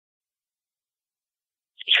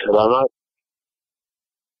شرامات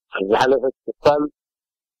الزحلفة تقال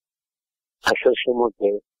عشر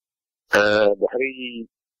شموتة بحري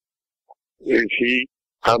في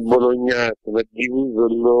أبولونيا تمديو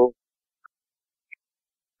ظلو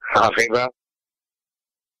حاخبة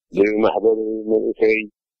بمحضر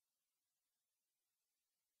المرسي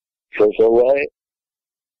فسوى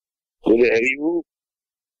ولعريو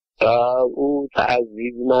أو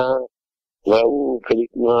تعزيزنا أو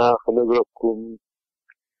كلمة خنقركم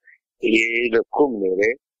لكم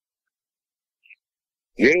نرى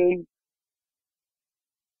جن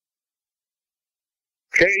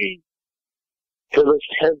كي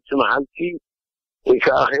تبسحب معلتي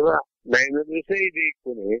كآخرة بين المسيد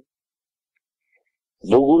يكون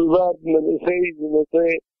بقول باب من المسيد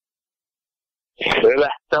مثل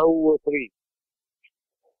سلحته وفريد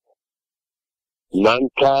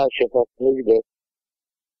مانتا شفت نقدر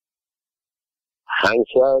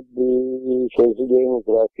حنساب سلسلة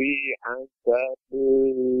ديمقراطي حنساب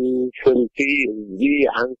سلطي دي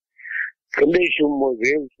حن كلش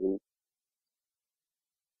موزيوسو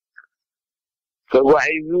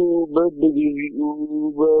فوعيزو ببجيزو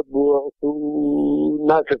ببوعسو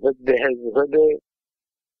ناس فتح الفدى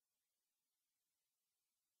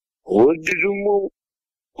ودزمو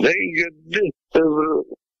لا يجدد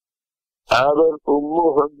أبر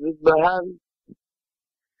أمو خمس بهان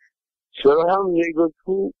سرهم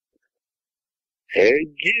يقولوا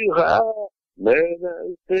هجيها ما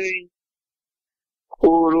نأسي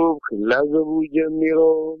قولوا كلازموا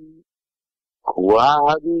جميلون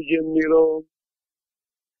كواهدوا جميلون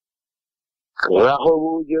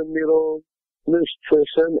كرهبوا جميلون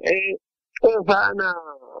نستسن افعنا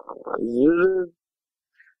زرد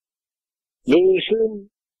ليسن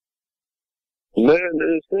ما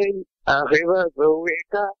نأسي آخرة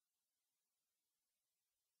فوعك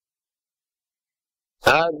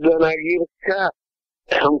هذا ناقيرك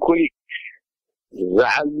حنكلك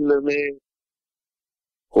زعلمي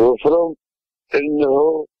وفرم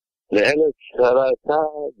انه لعنت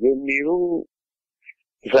ثلاثة جميلو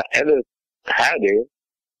فعلت حاجة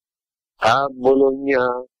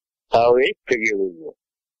بولونيا طاوعت تجيبه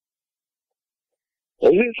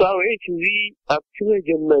إذا طاوعت ذي أبتنا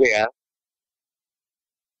جمريا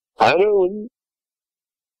أنا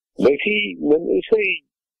بسي من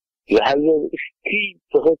إسي لحظة إستي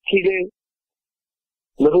تغتيلي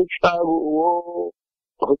نغتابو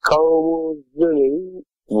وقاومو الزنين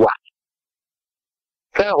واحد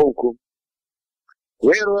كاهوكم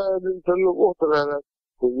غير من تلقوا ترانا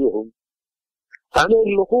كلهم أنا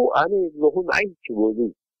اللقو معي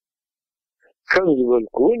تقولون كم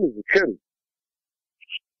زبالكون كم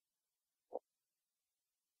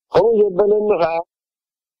هو زبال النغا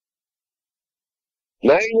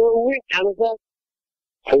ما ينوي حنفات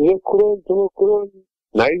تذكرون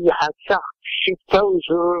ما يزحد شخص شفته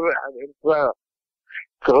وشرر عن إرفاق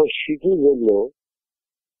كغشيتو ذلو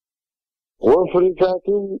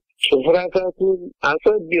وفرتاتون شفراتاتون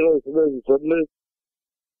عصد بغسنا زفلت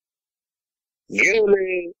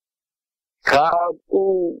قالي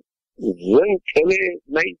كابو زنكلي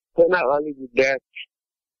ما يتنع غالي قدات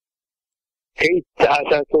كي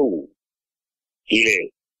تعتاتو إليه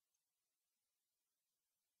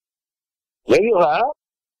لذلك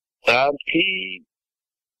أبكي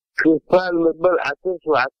كفال مدبر عسس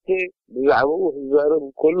وعسي بزعبوه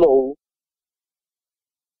الزارب كله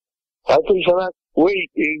أتو شباب وي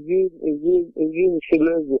إزين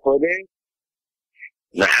سلز وخده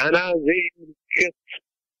نحنا زي الكت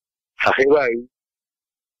حخيباي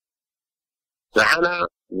نحنا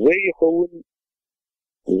زي خون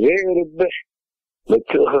زي ربح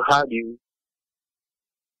متأخخادي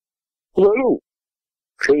قالوا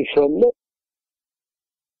كي سنة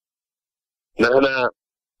نحنا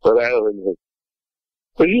فرعون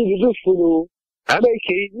وجي بدفنو أنا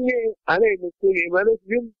كيدني أنا مسؤول إمانة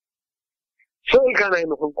جم سؤال كان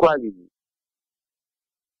يمكن كوالي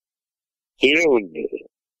يلون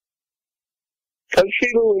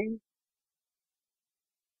تفسيرون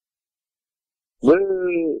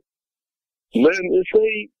من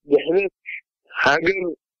إسي جهنت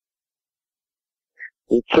حاجر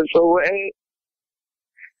تسوعي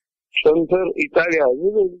سنتر إيطاليا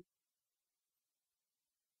زمن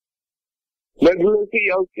مجلسي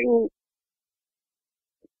يوتيو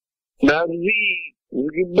نابزي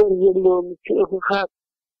الجبر زلو متأخخات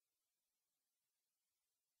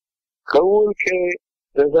كول كي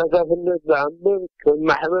تساسفنت بعمر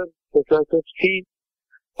كالمحبر تساسفتي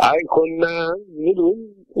هاي كنا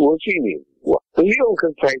زلون وشيني اليوم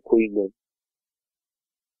كنت هاي كوينة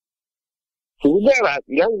وزارات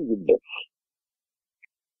لازم جدا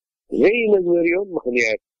زي نزور يوم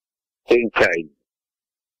مخنيات انتاي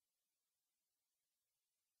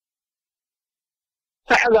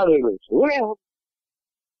أحضر وياهم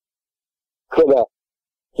كذا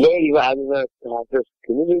ليل بعد ما تحسس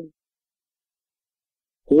كنبل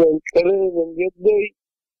ينكرين من جدي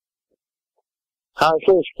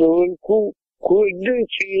حاسس كونكو كل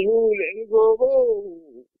شيء العقوبة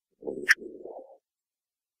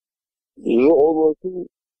يعبطوا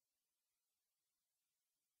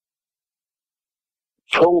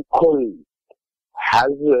تنقل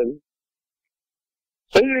حزن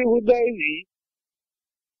اللي ودايزي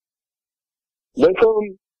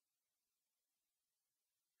لكم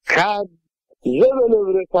كاد زمن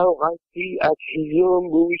برتاو قاسي أتحزون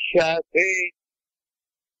بوشاتي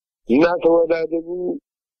ما تودادبو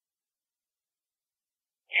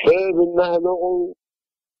سيب النهلقو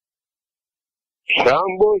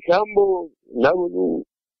شامبو نبدو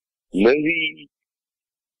نزي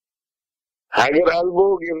هاجر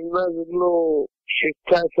قلبو قرنا زلو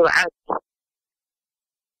شتا سرعات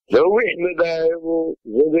لو إحنا دايبو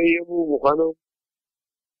زديبو مخانو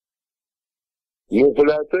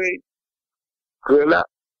مفلاتي كلا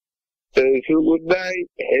شو قداي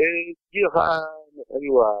حجي خان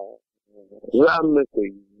حلوة زعمتي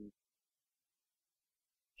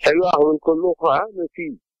حلوة من كله خان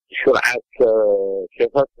في سرعات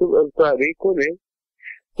شفتو الطريق كله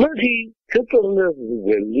ما في كتر ناس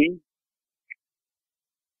بزلي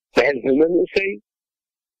بحيث من شيء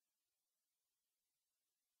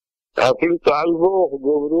أكلت علبه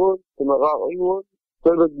قبرون تمغاقيون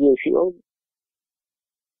تبد يشيون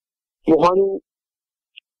مخانو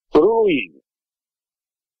روي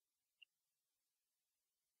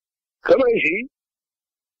كما يشي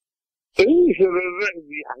إني سر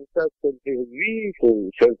الرعبي حساب سنتهدي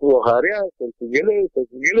سنتو خاريا سنتو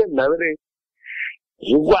جلد نابري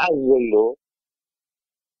زبع الزلو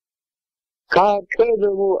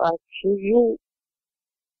كادمو أكسيو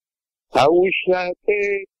أو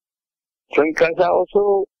الشاتي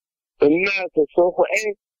سنكساوسو الناس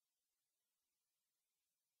سوخي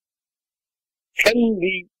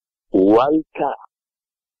كندي والتا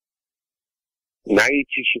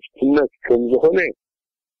نايتي شفتنا كم زخنه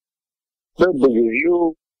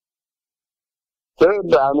بجزيو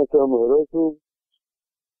بعمة مهرته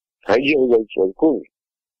هجه ذا الشركون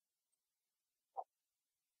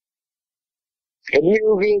كمي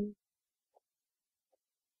وفين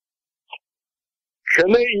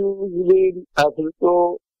كما يوزبين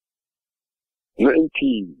أفرطو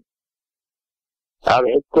مأنتي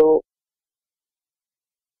أرحبتو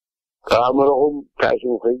كامرهم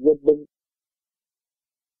كاشم خيجبا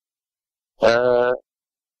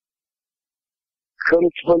كم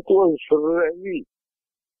تفلتون سرعي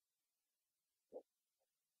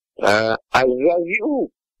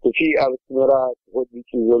الزازيو في أرسمرات ودي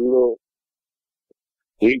تزلو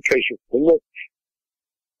يكشف لك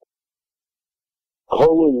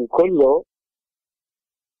هو كله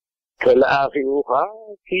كالآخر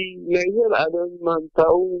في نيزل عدم ما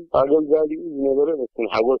انتاو عدم ذالي نظرة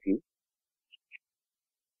بس حوثي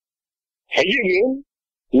حجبين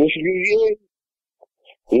مشبيين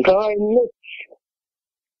انتهى النفس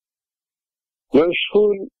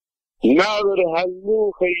مشهور نابر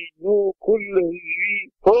هلو خيجو كل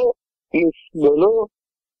هجري فوق نسبلو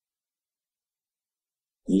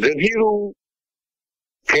دفيرو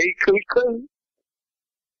كي كلكل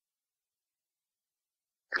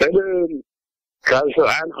كدر كاسو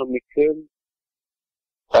عنهم مكتل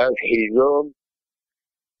أتحيزون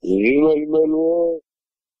يململو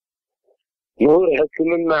نور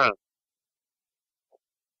حكمنا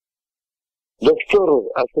دكتور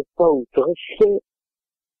أسفاو تغسل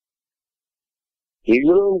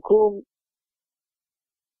يقولونكم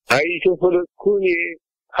هاي تفلتكوني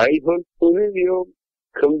هاي فلتوني اليوم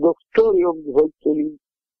كم دكتور يوم فلتوني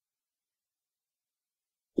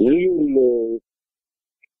يقول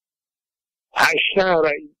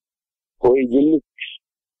عشاري ويجلك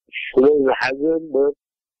شلون حزن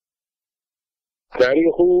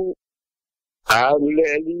تاريخه عامل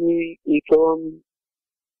علمي يتوم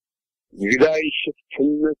قداي شفت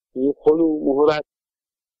الناس يدخلوا مهرات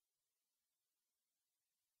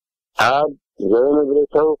عاب زي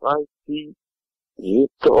مدرسة وقاسي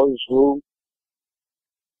يتغزهم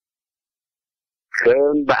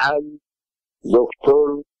كان بعد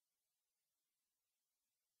دكتور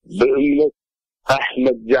بأمة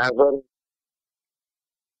أحمد جعفر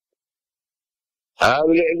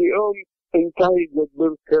عامل اليوم انتهي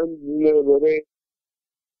جدر كان زنابري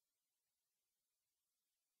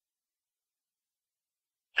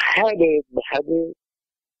حدا بحدا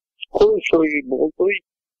كل شوي بغطي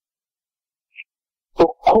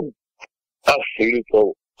وقب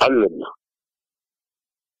أفلتو علمنا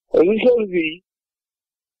الرسالة دي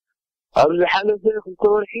قبل حالة شيخ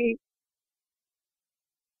الكورحي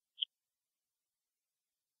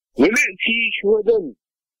يأتي شهدا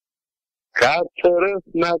كاترف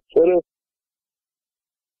ناترف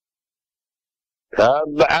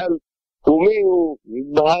كابعال وميو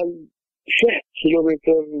يبهال 6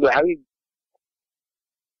 كيلومتر بعيد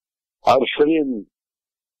أرسلين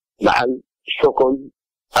مع الشكل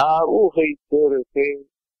أروحي ترفي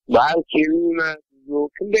مع الكيلونا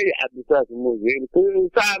كل يحدثات الموزين كل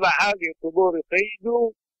ساعة عادي طبور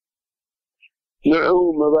يقيدوا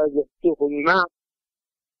نعو مبادئ تخلنا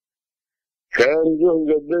كان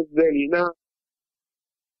جهن قدس دالينا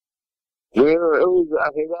نعوز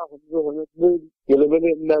أخيرا خبزوه نتبل يلا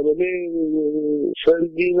بني إلا بني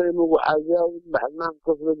سردينا مبحاجاون بحنا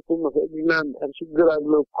مكفر لكم مفادينا نشكر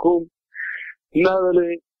لكم لا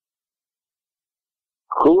بني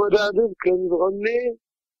هو دادب كان يغني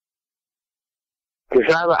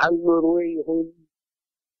كشعب على النروي يقول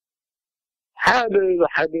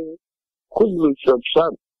حدا كل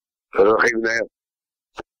الشبشب رحيبنا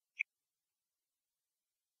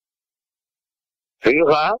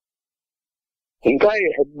فيها انت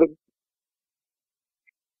يحبك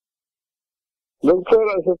دكتور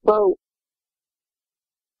أسفاو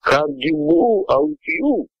كان جيبوه أو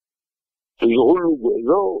تيوه يقولوا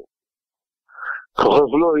بأذو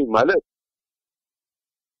كخفلوري مالك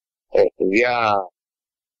يا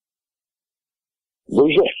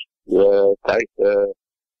بوجه تعيش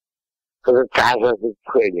كعسة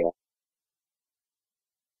تتخيل يا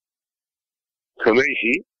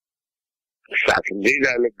كماشي الساعة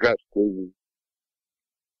الليلة لقاس كويس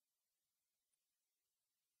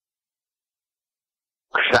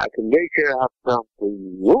الساعة الليلة كده هفتام كويس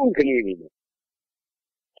ممكن يجينا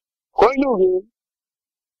كويلو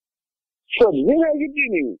شوف زينا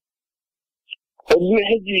جديني ابن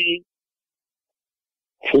حجي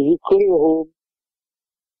تذكرهم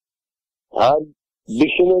هاد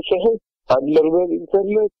بسنة شهر هاد لربا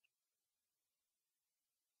الانترنت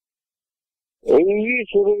اللي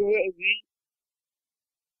سرر رأسي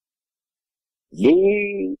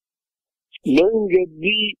من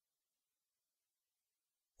جدي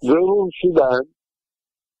جنوب السودان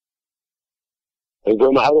إذا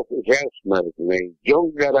معروف إساس مالتنا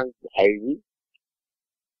جون جرانك حيدي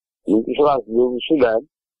من إسراس جنوب السودان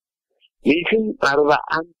يمكن 4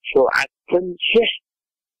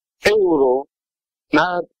 يورو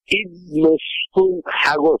ناد إد مسكون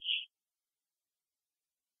حاجوس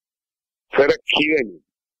فركيبني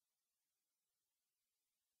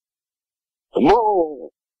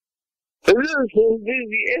مو إذا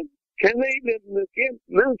سندزي كما إذا بنكين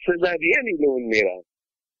من سدارياني لو النيران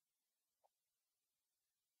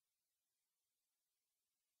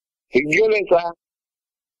الجلسة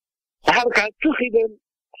حركة تخدم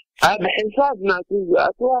هذا حساب ناتوز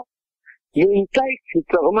أتوا من تايك في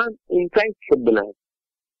التغمان من تايك في البلاد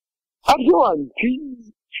أرجوان في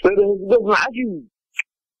سره الدب معجم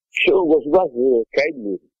شو بس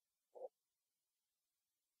كايدني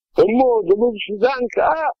أمو جنوب السودان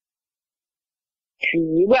كا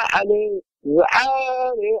شيبا على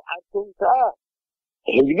زعاري حكم كا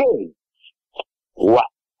هجدوري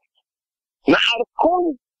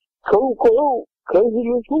نعرفكم كوكو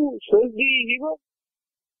كوزلوكو سردي هيبا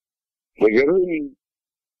بجروني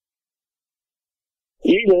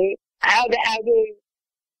إيه هذا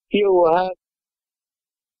يوها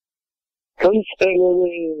كم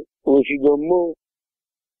سنة وشي دمو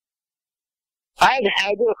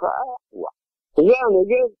هذا خاوة زانا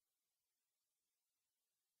قل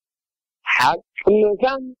حق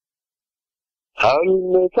المكان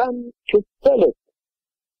المكان كالثلث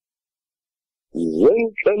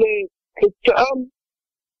زنكلي كالتعم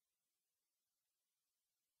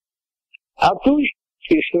عطوش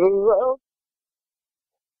في سرعه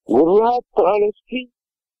قرات غالسكي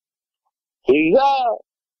إذا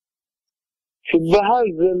شبها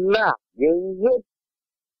الزلاع جنزب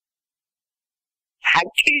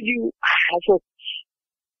حكيدي حسد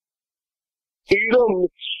إيلوم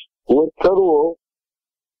وتروه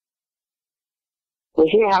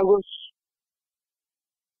وشي حقوس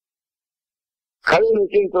خلينا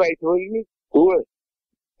تنترى يتولي هو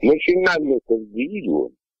نشينا له تنزيل هو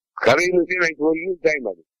خلينا تنترى يتولي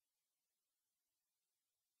دايما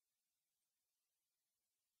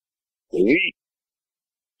ليه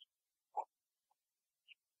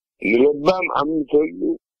لبام عم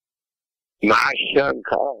تقولوا مع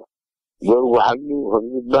الشانكا بروحلو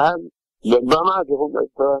هنبان لبامات هم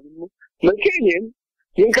أسرارهم مكانين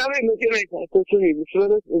ينكرين مكانين تحتسوني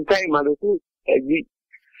بسرعة انتهي مالتو أجي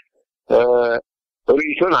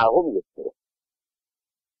ريشون عهم جدا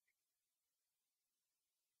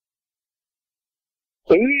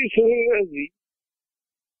ريشون أجي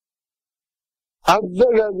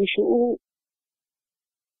أبدأ بشؤو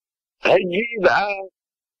هجي بقى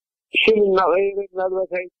شمنا غيرنا الوقت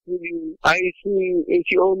عايشين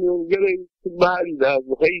إتيون يوم تبال ده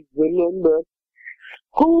بخير زلون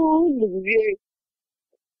كل جزء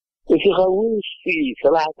إتخوش في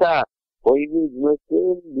صلاحته ويجوز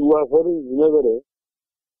مثل دوافر نبره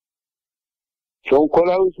شون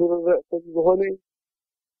كلاو سر تبغوني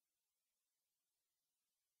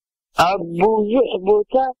أبو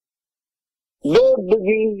زحبوتا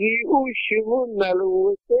ببجيزي وشمون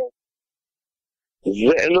نلوته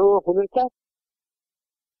زعلوا خنتا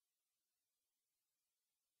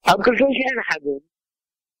أبكر شيء أنا حدا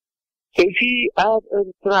في آب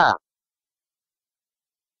إنترا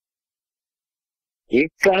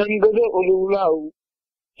يتهم بدأ أولولاو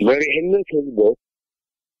مريحنا تنبت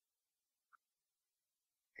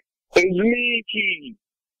إزميكي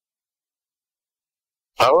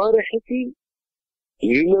أوارحتي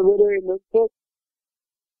لما بدأ ننطق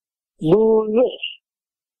بوزح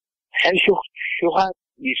شخات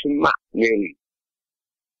يسمع ميري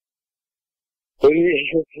اللي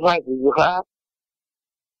شخات الزخاء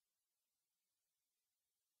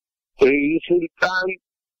السلطان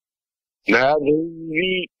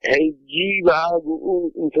نادي هيجيب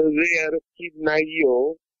عابو انت زي ركيب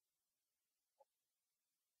نايو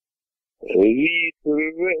هذي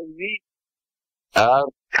تربعي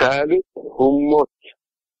كالت هموت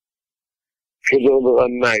كده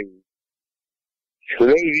بغناي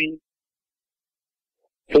شلوي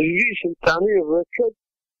هذي سلطاني الركب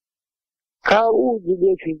كاو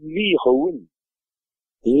جدت هذي خون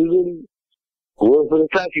يقول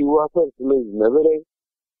وفرتاتي وافرت من نبري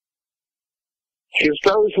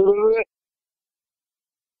شفتاو سرورة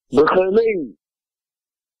بخلين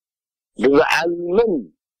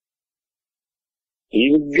بزعلمن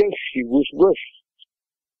يبقش يبوش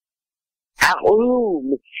عقلو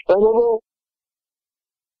متستمرو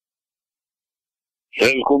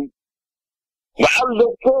سألكم بعد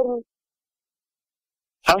دكتور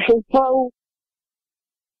أصنفاو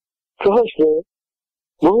تخصه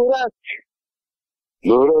مهورات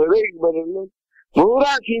مهورات بدلن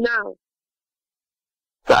مهورات هنا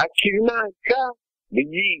تأكدنا كا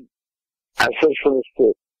بجي أساس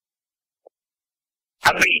فلسطين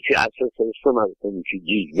حبيت أساس فلسطين هذا في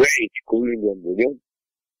جي بعيد كل يوم اليوم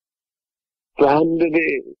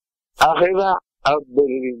فهندي آخرها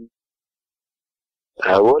أبرين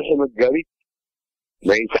ورحمة قريب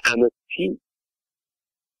ما يتعامل فيه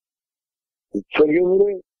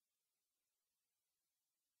تفرقوا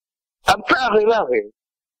أبقى آخر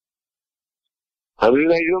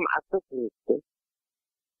هذين اليوم حتى فلسطين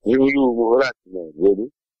يقولوا مهوراتنا يقولوا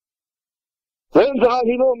فأنت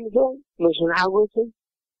غافلون مثل مش نحاولتهم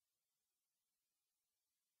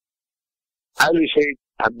علي شيء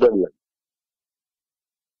عبد الله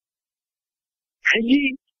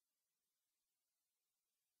حجي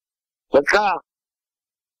بكا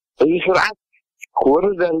اللي سرعت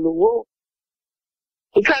ورد اللو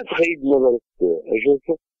كانت خيد نظرت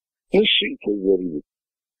أشوفه مش شيء كالجريد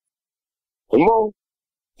المهم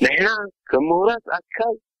نحن كمهورات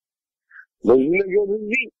أكاد بزنا قبل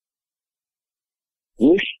دي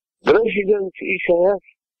مش بريسيدنت إيساياس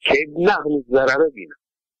كيدناه من الزرارة دينا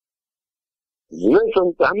زنا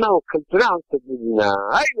سنتعنا وكلتنا عن تدبينا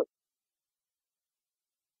أيضا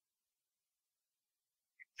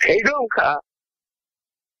خيدون كا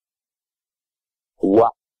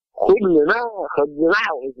وكلنا خدنا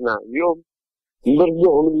وإذنا اليوم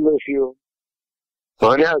نبرزهم الله فيهم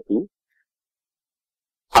معناته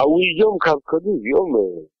أو يوم كان كدو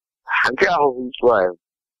يوم حكاهم شوية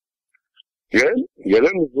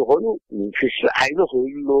يلم الزخون في الساحة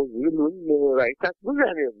خلوا يقولون رايتات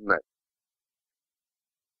بزهر الناس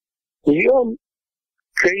اليوم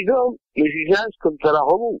كيدهم لسيساس كنت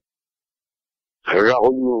راهموا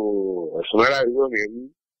اسمرا اليوم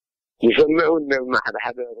يعني يسمعون ما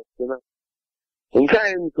حدا ربنا إن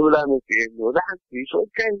كان فلان فين ولا حد يسوي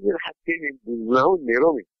كان يصير حتى يسمعون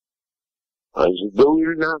نيرومي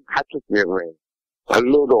دورنا حتى نيرومي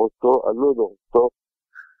قالوا ضغطوا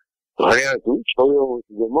حياته شوية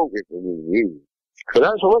ممكن يعني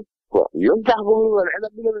خلاص هو يوم تحكموا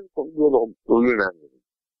العلم بلا منكم يقولون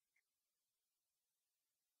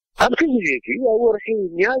هذا كل شيء هو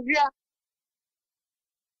رحيم يازع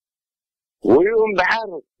ويوم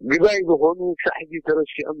بحر قبايل هون ساحدي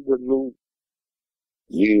ترشي أمد النوم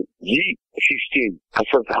يجي شيشتين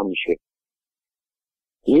حصلت حمشة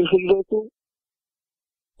يخلطوا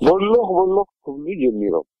والله كل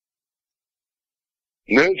جميلة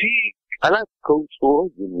ما في أنا كوتشو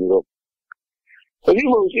جميلة هذه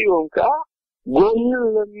موسيقى كا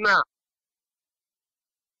قلنا لنا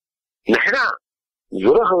نحن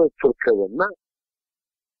زرخنا تركبنا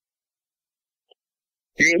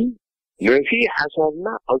إن نفي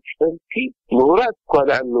حسبنا أكثرتي مهرات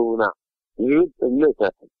قال أنونا زود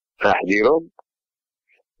الناس تحذيرهم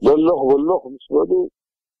بلغ مسودو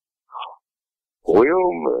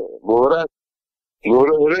ويوم مهرات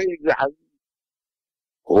مهرين لحد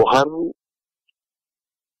وخروا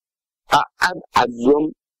أعد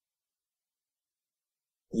عدهم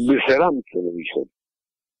بسلام تلفزيون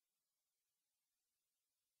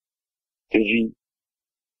تجي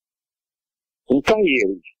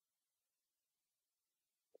انتهي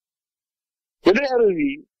كده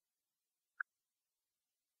يرضي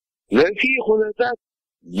لا في خلطات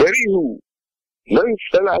بريه من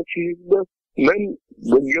سلعة هجبة من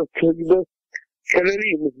بجت هجبة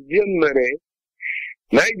كلاري متجمرة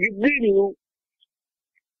ما يقدروا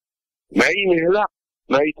ما ينهلا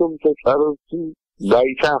ما يتم تصرفوا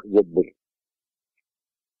بايتاق جبر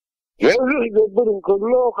يرضي جبرهم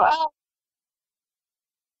كله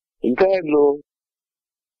انتهى له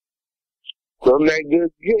ثم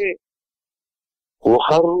يجي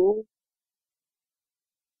وخروا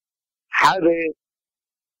حدا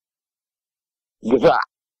دفاع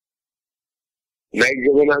ما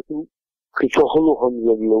يجبناتو كتخلوهم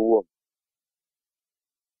زلوا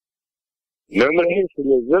لما رحيس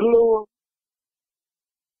زلوا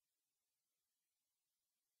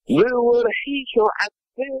بالورحيش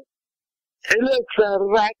وعدته إلك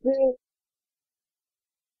سرعته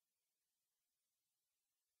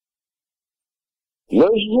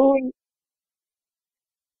مجنون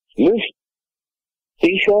مش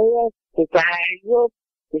إشارات تتعيب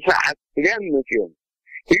تساعد تجمع يوم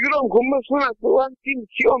يقولون كم مسؤولات وانتين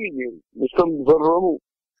يومين مستم بفرمو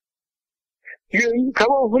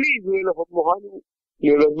كمان فليس ولا هم مهانو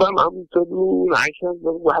يلبان عم تدلون عشان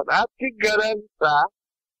واحد أبتك جرال ساعة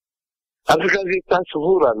أبتك زي تاع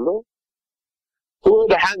سفورة له هو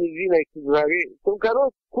ده حامل زينة يتزاري ثم كانوا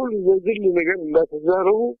كل زلزل مجال لا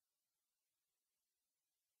تزاره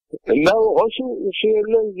لا وعشو شيء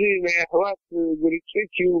لازم يا أخوات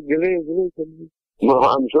بريتشيكي وجليز ما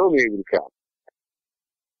هو أمشون يبركاب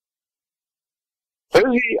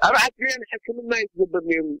هذه أرعت لي أنا حكم ما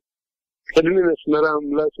يتزبرني خدمنا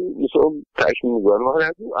اسمرام لاسو مسؤوم تعيش من جوال ما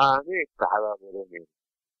هناكو هيك تحرام ورمي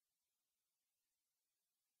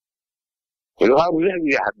الغاب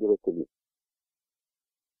ذهبي يحضرتني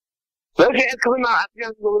لكن أكبرنا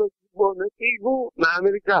عطيان دولة نتيجو مع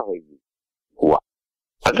أمريكا هو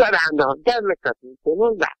أكاد عندهم كان لك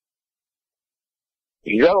تنون ده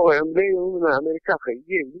جاوا يملي من أمريكا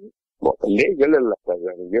خيجين ليه قال لك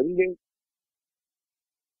هذا قال لي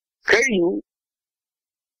كيو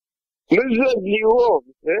نزل لي هو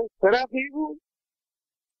تراقيبه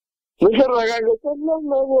مثل رجال قلت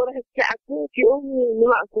لهم هو راح تحكي يوم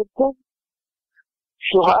ما أعتقد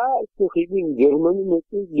شهاء تخيبين جرمن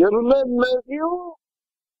ما فيه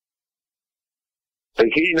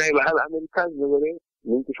الشيء نايب على الأمريكان زمان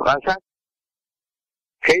من تشخاصات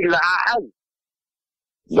كي لا أحد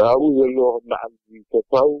داوود اللي بعد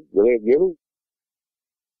يتفاو غيره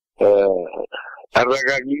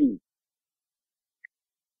الرجاجين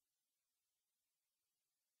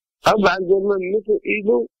طبعا جرمن مثل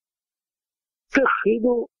إيده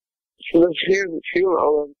تخيده شنو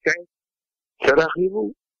أول شيء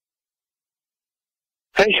تراخيبه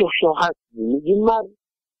هيشوف شوحات من الجمار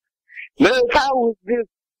ما تعود بيت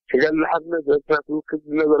قال لحدنا ذات وكذ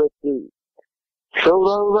نبرت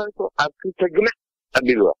ثورة أبكي تجمع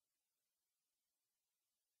أبيلوا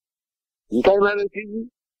انتهي ما نتيجي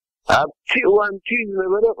أبكي وانتي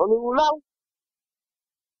نبرت قالوا لا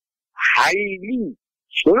حيلي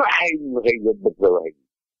شنو حيلي غير بالزواج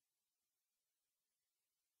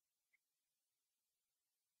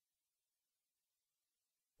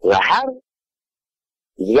وحر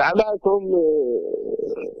زعماتهم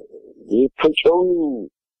يتفجعوا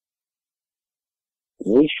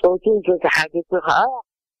ويشوتون تتحدثها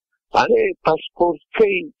أنا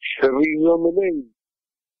باسبورتي سرية مني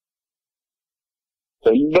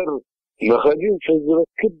انبر مخادين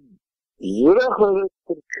تزركب زرخة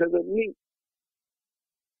تركبني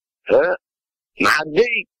ها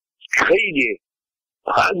معدي خيجي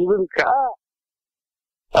خازبنك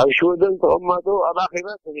أو شو دنت أمته أبا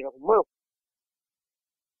خيباتني أمه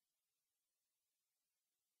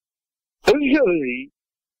الجري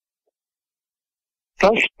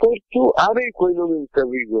باسبورتو أري كوينو من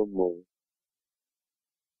كبير أمه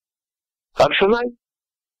أرسناي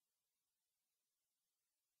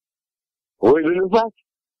هو بالنفاس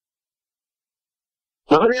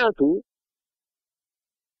مغنياتو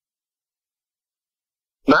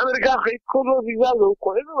ما أمريكا خيط كله في ذاله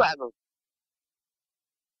كوينو بعده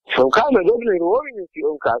سو كان دبل الورين في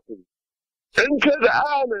أم كاسل أنت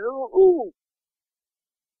الآن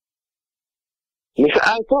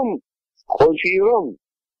مساءتهم قصيرهم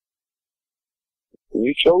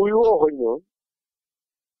يسويوه هنا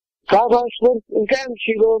كباسبورت إن كان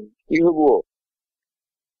شيلون يهبوه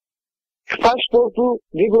باسبورتو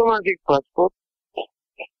دبلوماتيك باسبورت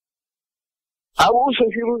أبو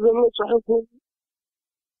سفيرو زلو صحفون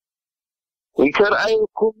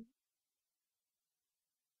ويكرأيكم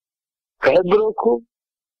كهبركم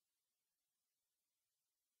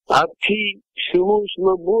أبتي سموس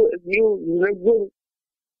مبو أديو ينزل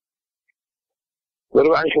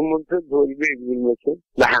وربع شمونتد هو البيت بالمثل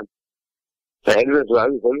لحم فهلبس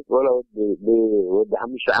وعلي خلص ولا ود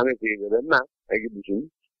حمش عمل كده لما أجيب شيء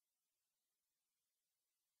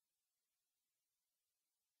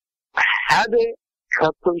هذا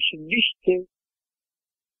خطم شديشته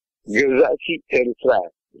جزاتي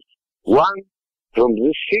إريتريا one from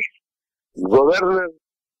the six governor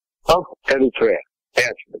of Eritrea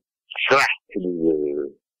actually صراحة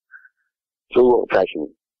سوء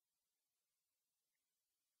فاشن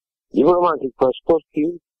diplomatic passport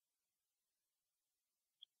كيو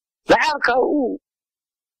لحقه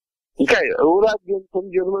كاي أولاد جنتم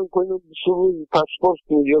جرمان كانوا بسووا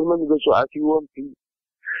passport من جرمان قصوا عتيوهم في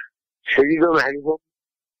شديدة معرفة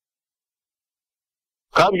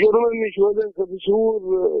قاب جرمان مش ودن كبسور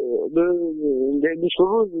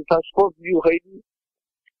بسرور passport ديو خيدي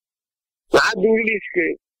معاد إنجليز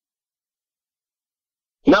كي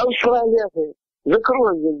لا أستراليا كي ذكروا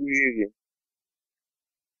عن الإنجليزي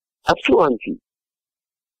أبسوا أنتي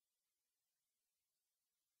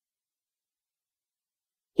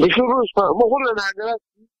بسرور ما قلنا نعجلات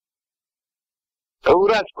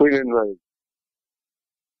أوراد كوين المال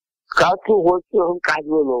كاتو هوتهم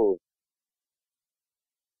كعدولو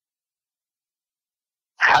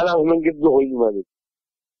حاله من قد هو المال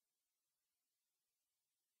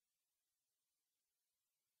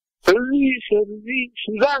سرزي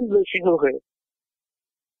سودان بسيطة خير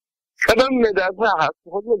كلام ندافع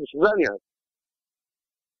خذوا بالسودان يعني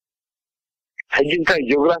حجين كان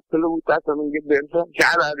جغرافيا كله متعطى من قد إنسان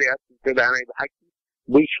شعر هذه كده أنا بحكي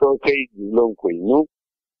بيشوا كيد لون كوينو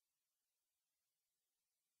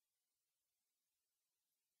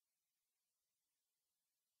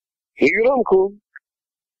يقولونكم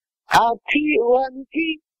هاتي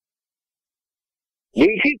وانتي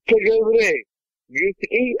يسيت تجبري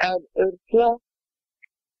يسئي الإرسال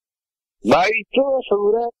بايتو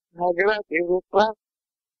صورات هاجرات أوروبا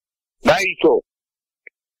بايتو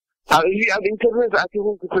هذه الإنترنت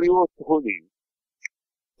أعطيهم كفريوات تخوني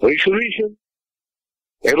resolution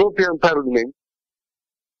European Parliament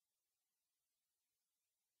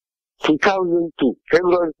 2002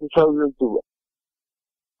 February 2002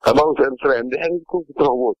 about Eritrea and عندكم في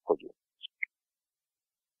تروت كله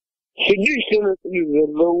شديش سنة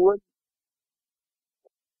الأول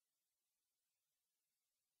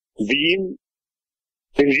بين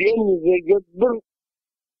زين زي قبل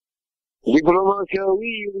دبلوماسياوي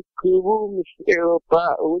يركبوا مش أوروبا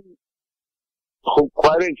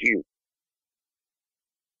خبارتي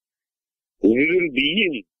يقول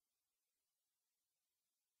بين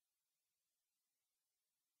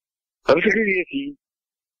أرسليتي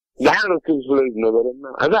لحنا كنسل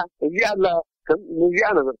نظرنا هذا نجي على نجي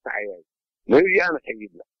أنا برتاحي نجي أنا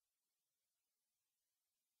حقيقة له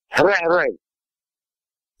هراي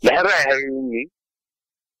لحراي هايوني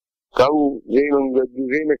كاو زينهم قد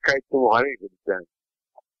زين كايتم وعليك الإنسان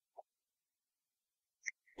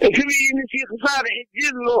إكلي نسي خسارة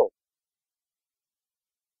حجيل له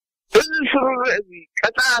السر الرأسي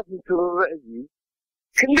قطعت السر الرأسي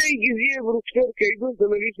كندا يجزيه بروكسير كيدون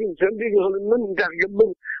تماريسين سندي يقول من كان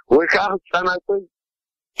قبل ويكاخد سناتين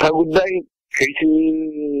فقداي كيس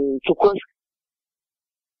سكوس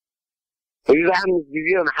إذا عن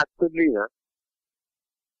الجزيرة أنا حتى لينا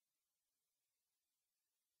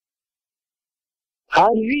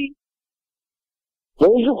هذه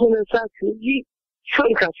موضوع خلاصات يجي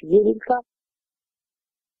شركة سجلتها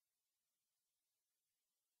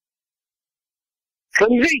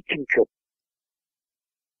كان زي تنكب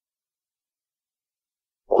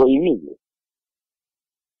كوينية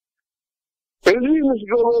اللي مش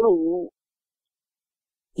قرروا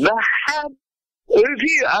لحد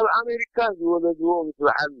في الأمريكان ولدوهم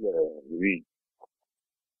محل ذي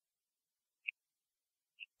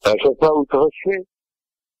أشوفه تغشي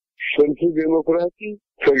شمسي ديمقراطي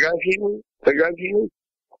تقافينو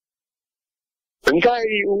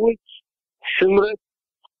انتهي وش سمرت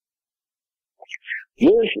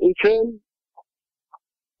ليش إنسان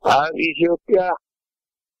عن إثيوبيا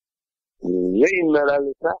زي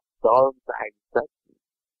الملالسة تعرف تحديثات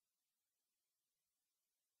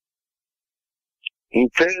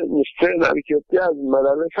إنسان عن إثيوبيا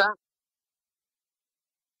الملالسة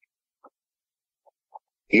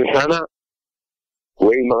لسنة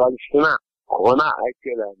ወይ መቃልስትና ኮና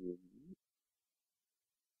አይከላም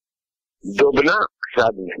ዶብና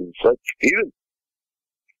ክሳብ ንሕንሰት ይብል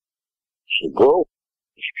ሽጎ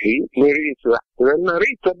እስኪ ንሪት ስለና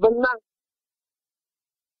ሪት ተበልና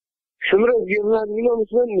ስምረት ጌርና ድሎ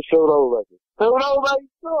ምስለን ንሰውራው ባይ ሰውራው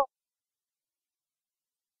ባይቶ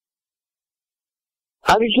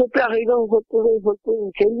ኣብ ኢትዮጵያ ከይዶም ይፈልጡ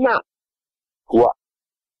ከልና ዋ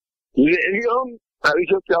ልዕሊኦም ኣብ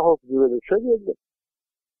ኢትዮጵያ ኮፍ ዝበለ ሰብ የለን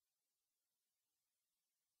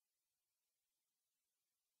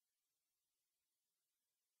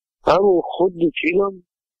ኣብኡ ክዱ ጭኖም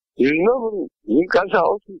ዝነብሩ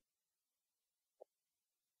ይንቀሳቀሱ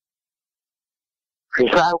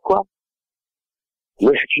ክሳብ እኳ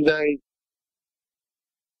መስኪናይ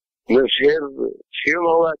ነፍስሄር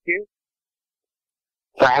ሲዮማዋቴ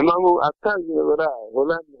ታሕማሙ ኣብታ ዝነበራ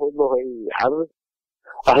ሆላንድ ከሎ ከይሓርስ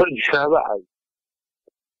ኣብ ኣዲስ ኣበባ ዓብዩ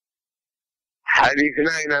ሓሊፍና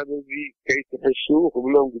ኢና በዚ ከይትሕስቡ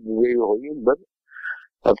ክብሎም ግድዘ ይኮዩ እምበር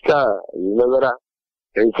ኣብታ ዝነበራ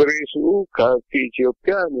ከይፍሬስኡ ካብቲ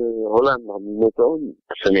ኢትዮጵያ ንሆላንድ ንክንመፅውን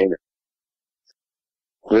ሰሚዕና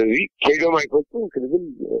ስለዚ ከይዶም ኣይፈልጡን ክንብል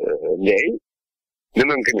እንድዒ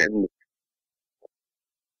ንመን ክንዕምት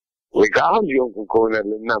ወይ ከዓ ከምዚኦም ክንከውን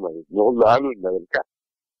ኣለና ማለት እዩ ንኩሉ ኣሉ እናበልካ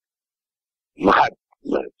ምኻድ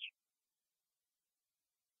ማለት እዩ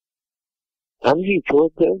ኣብዚ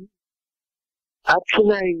ተወድአን ኣብቲ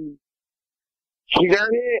ናይ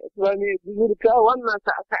ኪዳኔ እትባኔ ብዝልካ ዋና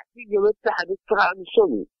ሳዕሳዕቲ ገበታ ሓደስቲ ከዓ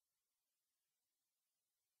ንሶም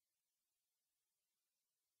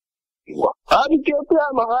እዩ ኣብ ኢትዮጵያ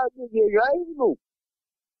መኻድ ዜጋ ይብሉ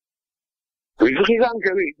እዚ ኺዳን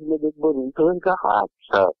ከበይ እቲ መደበሩ እንትበልካ ከዓ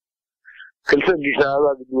ክልተ ኣዲስ ኣበባ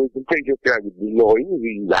ግዲ ወይ ክልተ ኢትዮጵያ ግዲ ኣሎ ኮይኑ እዚ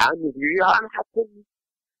ዝሓንስ ግዜ ከዓ ንሓተን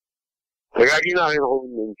ተጋጊና ከይንኸውን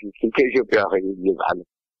ምንቲ ክልተ ኢትዮጵያ ከይህሉ ዝዓለም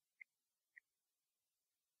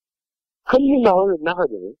كل ما هو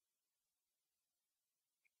ناخذه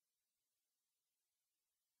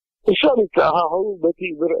الشغل تاعها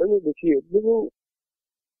بتي برأنه بتي يبدو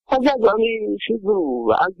هذا يعني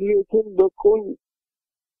شبرو عقليتهم بكون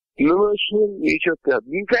نمشون يشوفها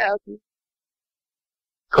بينكاتي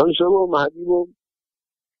كان سووا مهديهم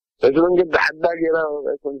إذا من قد حدا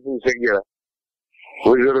جرا يكون في سجرا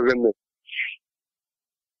وزر جنة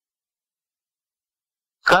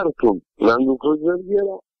كارتون لانو كروزر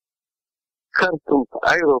جرا كرتم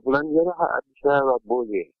أيروبلان جرها أديس أبابا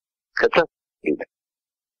بودي كتب كده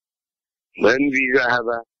من فيزا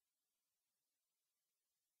هذا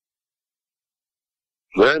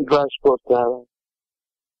من باسبورت هذا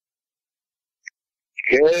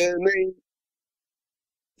كمي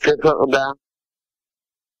تفقدا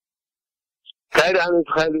كاد أنا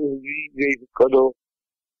تخيل زي القدو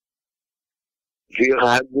في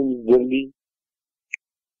حد مزدلي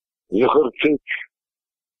يخرجت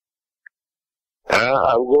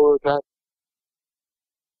أبغوتها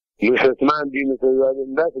مش ما عندي مثل هذا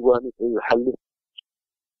الناس وأنا في الحل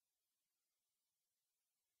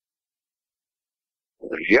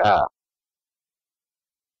جاء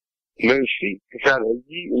ماشي كان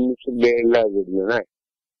عندي مثل لازم لنا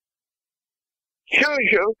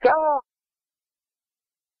شو كا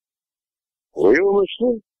ويوم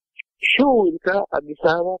السبت شو أنت أدي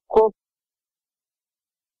سارة كوف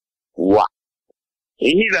وا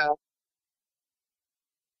إذا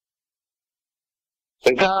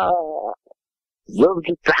إذا ضربت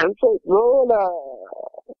التحنصت ولا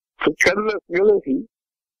تتكلف جلسي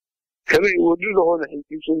كما يودوا له هنا حين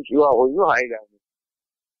تسون سوا غيوها إلى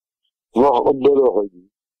ما قدروا غيوه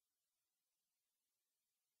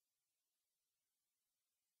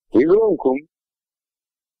يقولونكم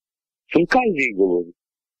في كايزي يقولون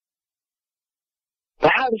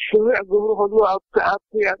فحال الشريع قبلوا خذوا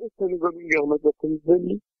عبتي يعني سنقولون يوم تكون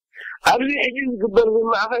ذلي أبني حجيز قبل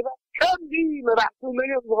بالله هذا كم دي مرحتوا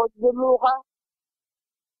لي بغض باللوخة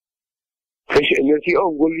فش التي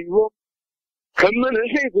أقول لي كم من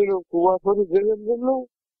أشيء لهم كوافر الزلم بالله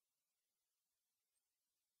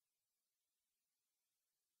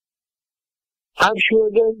عبش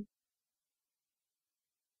ودن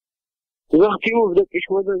وقتي مبدأ إيش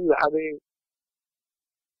ودن العبين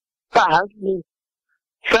فحسني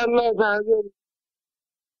سلا تهجر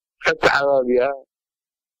التعرابيها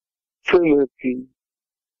سمتي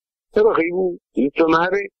رغيبو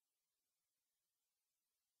يتماري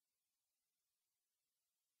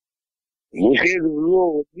مشيد بلوه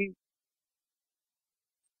ودي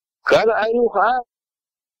قال أيوخا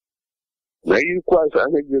ما يكواس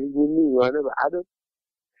أنا جريبوني وأنا بعدد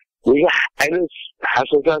ويح أنا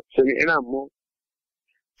حساسات سمعنا مو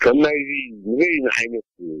كما يجي مغين حينك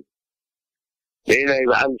لأن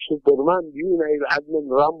يبعد سوبرمان ديونا يبعد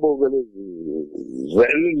من رامبو قال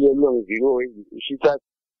زعلل يلا فينو شتات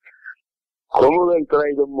كومون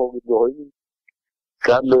تراي دم موجود هاي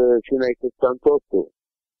كان سيناي تانتوتو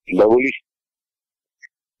لوليش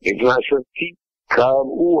إدماسكي كان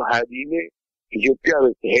أو هادينه إثيوبيا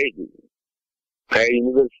بتهاجم هاي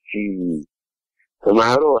يونيفرسيتي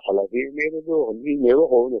تمارو حلقي ميردو هندي ميرو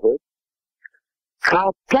هون هو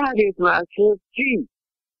كاتاريت مع سيرتي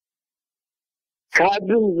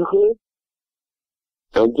كادم زخر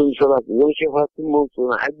أنتم شرط يوم شفات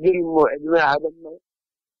الموتون عدل موعدنا عدمنا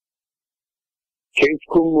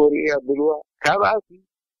كيفكم موريا بالوا كابعتي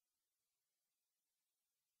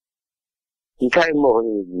انتهي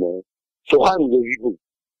مهني سخان جديد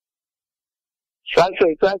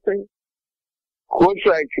سالسة كل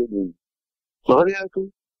شيء كذي مهنياتو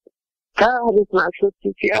كارث مع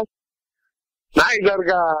سيرتي سياس ما يقدر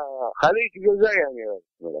خليك جزاء يعني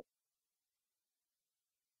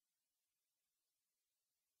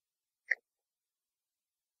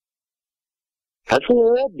هسه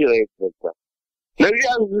يبدي يتذكر نرجع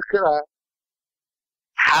نذكرها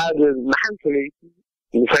حادث محن فليتي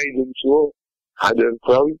نفايد نسوه حادث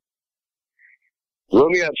انتراوي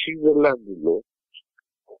يومي ارشيد زرلاند له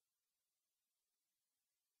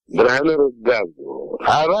برهانة رداب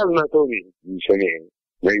عراض ما توني بشنيه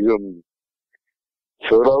نيزوم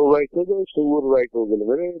صورة بايتو صور بايتو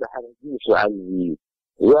قلبنا لحرجين سؤال بي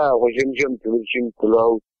يا وشمشم تلوشم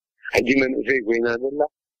تلو حجي من اسيك وينان الله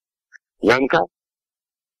لانكا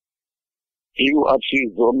يو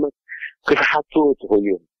أبشي زومت كيف حطوه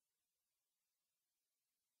تغير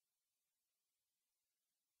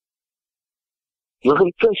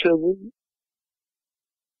نغلتشبه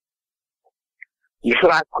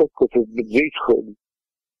يسرع كتب بالزيت خل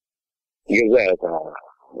جزاءتها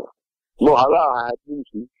مو على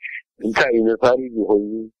هاتنشي انتهي نتاريخ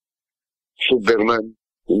هو سوبرمان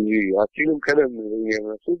اللي هاتيلم كلام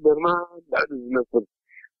يعني سوبرمان بعد النصر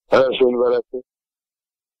رسول بلده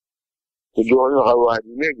تجوعنا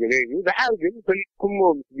غوادنا قليل ده حاجة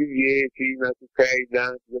فليكم جزيتي ناس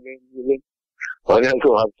كايدان زمان وانا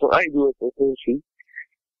تو هاي دو تشي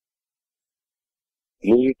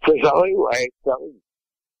من تساوي وايتاوي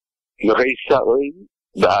نغيساوي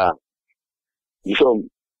دا يسوم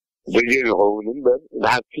دجين هونن بس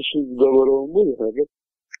نحكيش دورهم مو حاجة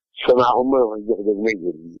سمعهم ما يقدر ما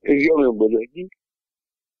يجري اليوم بدأتي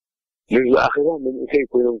من الآخرة من شيء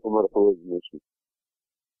كلهم مرفوض ماشي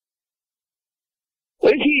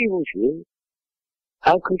أشي مشي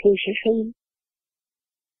هاكل شيء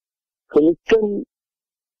كلتن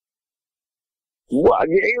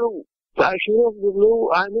وعجيرو تعشرف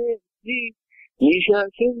دبلو أنا دي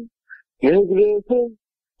نيشاسن نهجرسن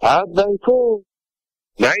عبايتو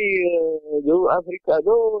معي دو أفريقيا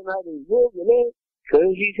دو نادي جو ملي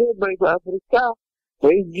كرشيشة بايتو أفريقيا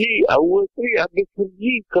ويجي أول شيء أبي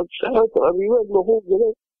ترجي كبسات أبيوان مهو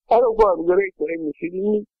جلي أنا قام جريت عين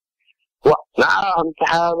مسلمين ونعم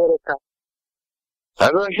تحاورك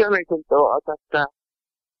أنا عشان كنت وقتك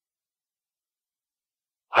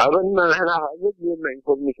هذا احنا عدد لما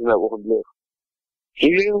انفورميشن ابو خبليخ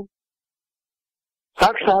كيلو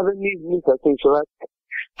فاكس هذا النيز من تاتين شوات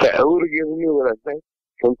تأور جبني ولا تاي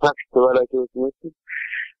كم فاكس ولا توتمسي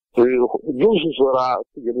دوس صورة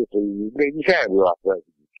تجري في بيجي شعبي واحد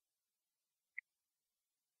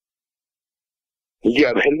يجي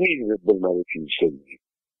على حلمي بالمال في شيء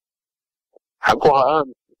حقها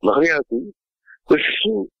مغنياتي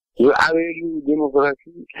السوق العمل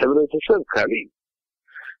ديمقراطي حبرة الشرق عليه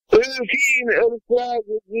في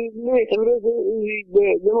الإرسال اللي حبرة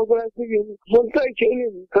ديمقراطي سلطة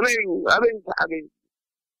كلمة كمان عبين صحابين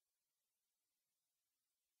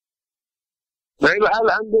ما يبقى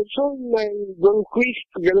على أندرسون ما يقول كويس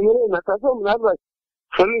قالوا ما تعرفون من هذا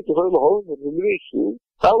خليت خلوا هون بالريش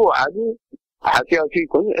أو عادي حتى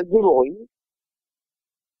يعطيكم الدروي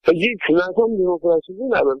فجيت سمعتهم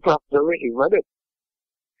ديمقراطيين على الفحص الرئيسي ماذا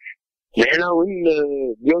نحن وين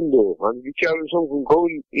بيوندو عن بيتشارو سون كون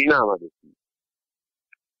إنام هذا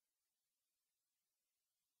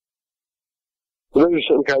ولو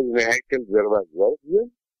يسأل كذا هيكل زربات زرب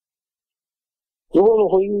يقولوا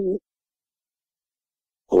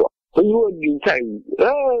هو الجنسي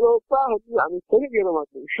لو طاهد يعني الطريقة ما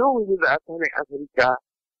شو إذا أتاني أفريقيا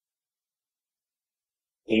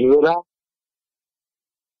زورا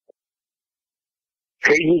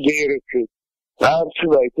كيف جيرك شو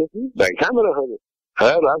بايته بايته مرة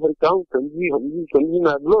هذا أفريقيا تنزي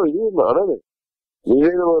نادلو يجي مغربي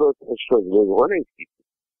زين مرة تشوف هنا يسكت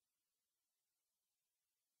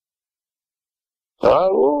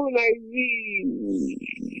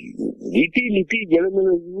ليتي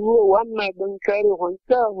جلنا الزوا وانا بنكاري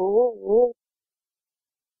خنسا هو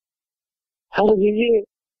هذا جيجي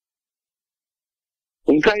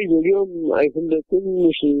انتاي اليوم أي فندقين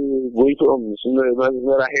مش بويتهم مش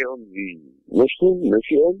ما راح يوم مشتم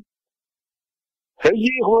نسيهم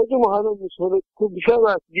هجي إخواتهم هذا مش هذا كل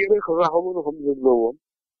بسبب جيري خراهم منهم جلوهم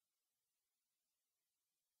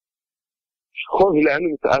خوف لأنه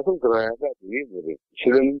متعاطم كراهات غير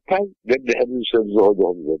شلون انتاي قد حد يسبب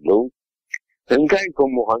زودهم جلو انتاي كم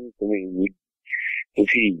مهندس تميني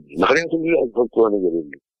في مخرياتهم بلا أدخلتوا أنا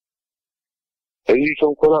قبل اللي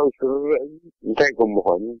سووا كلها وسرر انتاي كم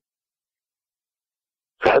مهندس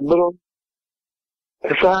تحبرهم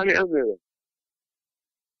ثاني أمر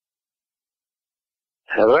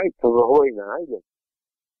هراي تظهوين عايزة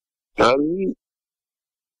هذه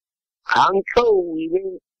عنكو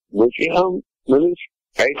إذا مشيهم ملش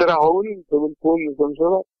أي ترى هون تملكون من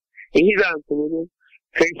سنة إذا أنت منهم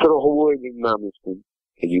كي ترى مما مسكين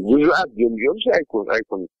يجي جزءات يوم سيكون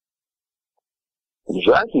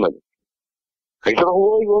جزءات ملك كي ترى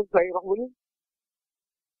يوم سيرحبون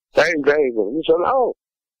سيكون مش الأول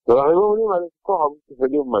ترى هو ما لسه في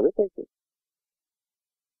اليوم ما لسه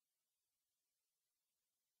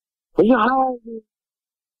ويا هذا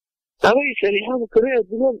أري شريحة كريه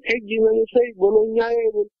بدون حجي من شيء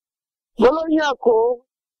بولونيا كو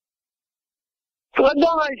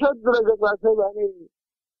فقدام يصدر قطعة يعني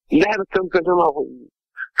لحد كم كتما هو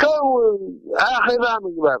كو آخر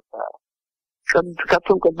من جبارها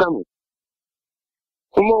كتم قدامه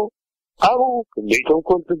ثم أبو ليتم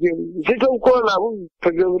كنت تجري جيتم كون أبو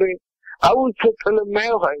تجبري أبو تتكلم ما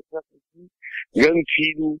يوحي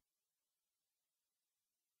ينفيدو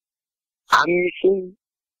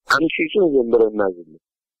عمشيشون جنبر النازل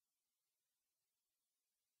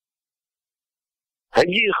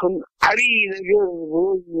هجي خن عري نجر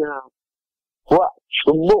بوزنا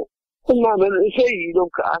وصبو ثم من شيء لو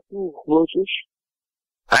كأتو خلوصش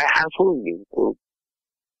هاي حافوني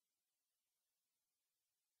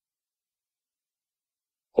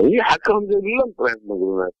هي حكهم زي بالله طلعت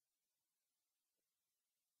مقرونات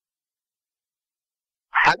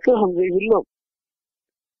حكهم زي بالله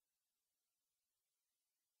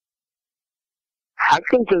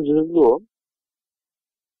حكم تزهلهم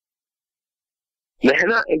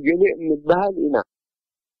نحن الجميع نبهل إنا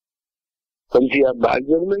فانتي أبع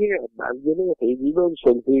الجرمية يجيبهم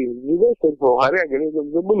سلفي يجيبهم سلفي وهاري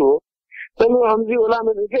أجريهم زبلوه تلو همزي ولا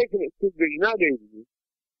من إسيك نستدقنا دي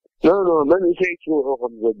لا من إسيك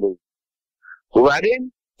روحهم زبلوه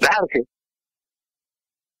وبعدين الحركة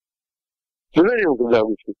من يمكن لا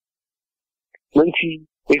وشي منتي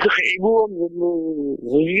يتخيبوهم زبلوه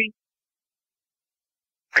هجري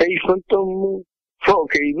كيف أنتم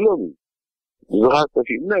فوق كيبلهم زغاة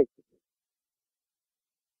في الناس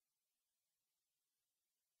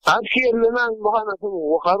أبشي لنا المغانا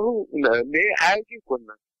سمو وخروا ليه حاجي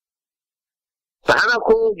كنا فأنا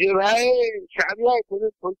كو جرهاي شعبياي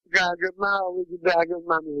كنت هاجرنا وجد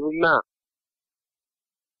هاجرنا مهرنا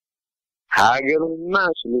هاجرنا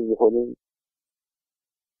شنو يقولون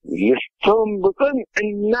يستنبطن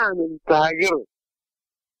إننا من تهاجر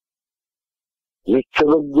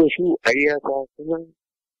يتبقشوا أياتنا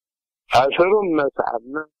أثرنا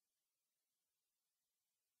تعبنا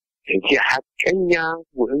إنتي حكينا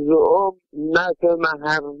وإنزقهم ناس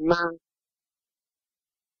مهرنا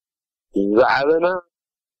زعلنا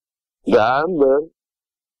دامبر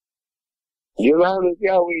جبان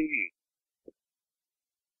ياوي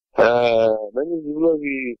من يجيبوا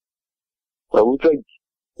في أبوتك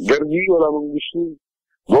جرجي ولا من بشي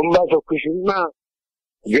بومبا تكشفنا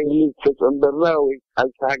قبل تتنبرنا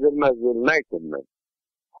وحاجرنا زرنا كمان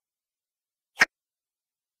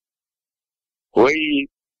وي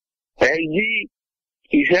هيجي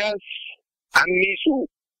إساس عميسو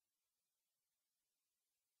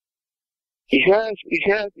إساس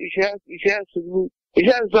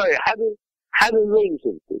صاير حد زين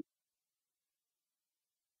سلسل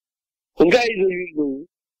انقايد يجيبوا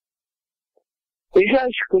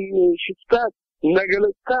إساس كل شفتات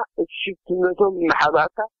نقلتها شفتناتهم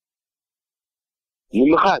محباتها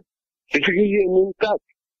المخاد تفكير من تاك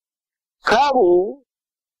كابو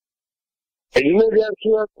المدار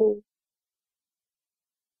كياتو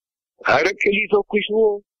هارك اللي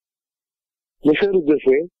توكشوه مسير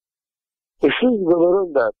الدفع السوز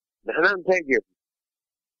ببرون دار نحنا نتاجر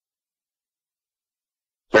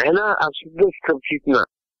نحنا أبسدس كبشيتنا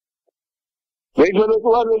ما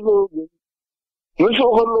يفلتوا هذا اللوغ مش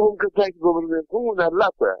أخلهم كتاك قبل منكم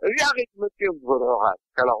ونرلاقوا يا أخي تمتين بفرحات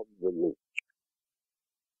كلاهم بالله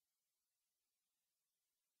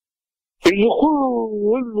اللي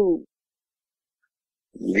كله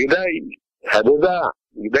جداي هذا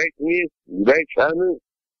جداي تميس جداي شانه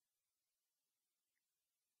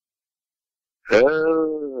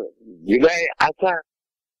جلاي عتا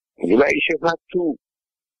جلاي شفاتو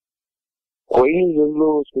خوين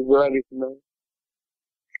زلو سجالتنا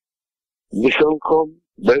بسنكم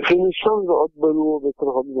بسن الشمس أقبلوا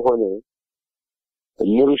بكرهم هنا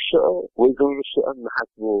نرشأ ويكون رشأ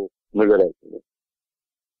نحسبه مجالاتنا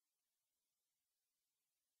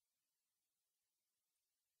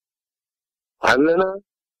هلنا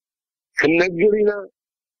كنجرنا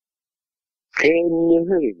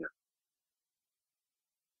كنهرنا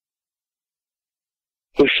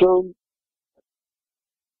الشام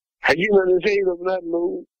حجينا نسيد من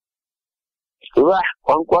له راح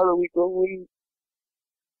وانقالوا ويكون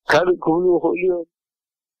كانوا كلوا اليوم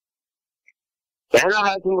احنا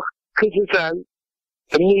هاتم كتسان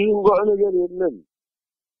انه يوقعنا جرينا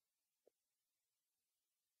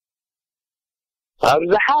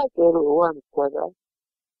أرزحات الروان الكوادات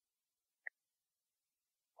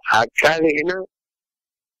حتى هنا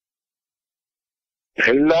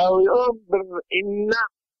هلاو يوم برئنا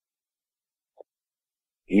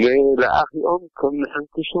لأخي كم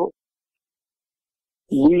نحنكشو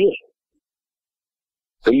ويح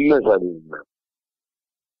المثل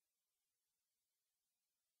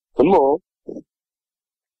ثم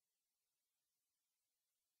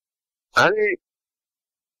أنا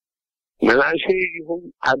من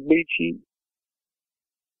عشيهم حبيتي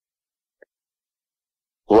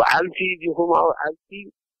وعلتي جهم أو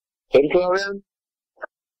علتي فانتوابين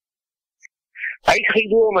أي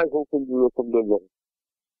خيدوا ما يكون كندولكم دولهم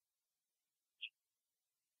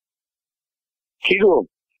خيدوا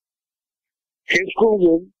كيفكم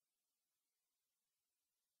جن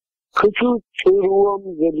كتو تروم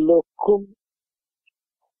جلوكم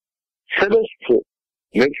ثلاثة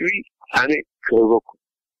نجري أنا كربكم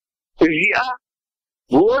الزياء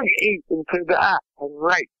وجهي انتداء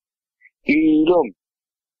الرأي إيلوم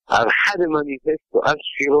أرحد مانيفستو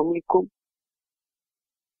أسفر منكم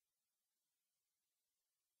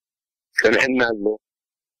كان عنا الله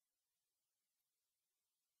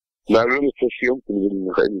معلومة التسيوم في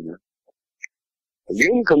المخيلنا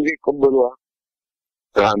اليوم كان ذي قبلوا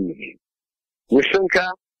رامي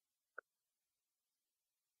وشنكا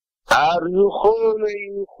أرزخون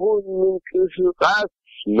يخون من كسقات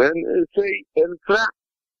من أسي الفرع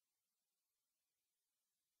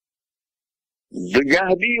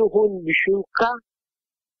بجهدي يخون بشوكا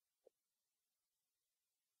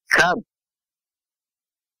كاب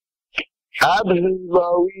أب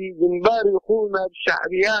هزباوي جنبار يخون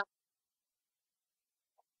بشعرية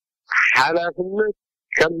حالاتنا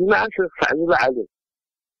كبنا عشر فعل عدد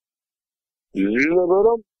زينا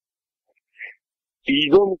برم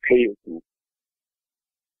إيدهم كيوتو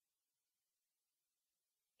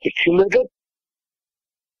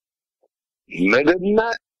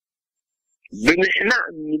مددنا بنحنا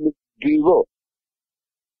من الديبو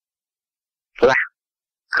فرح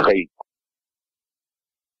خيب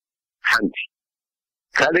حنتي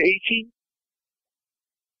كان ايتي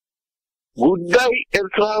قداي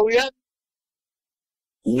ارتراويان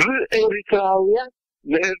بالارتراويان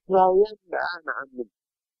لارتراويان لأنا عمد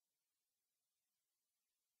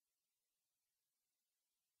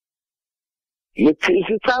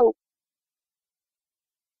متأسساو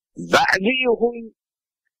بعديهم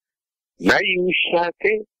ما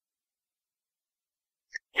يوشاتي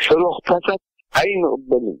سلوخطتك أين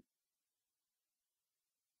أبنين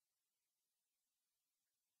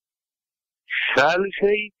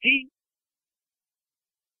ثالثيتي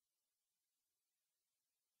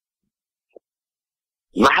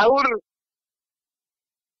محاور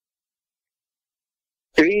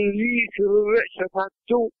اللي تربع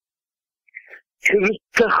شفاتو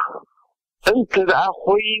كبتخ انت دعا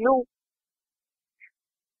خوينو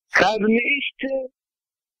كاد نئشت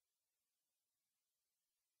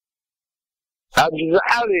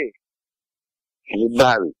أبزعالي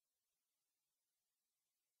جبال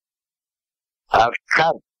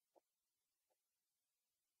أركاب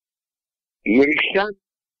مرشان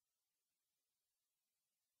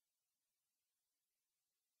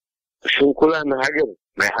سنكولان هاجر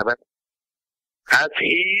ما يحبات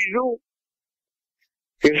أتحيزو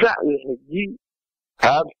إذا الحجي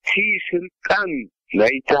أبتي سلطان لا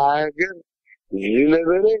يتهاجر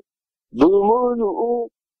زنبري بمونو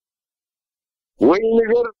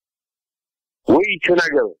وينجر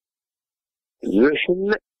ويتنجر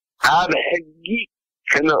زسنة هذا حجي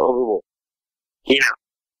كان أغضب هنا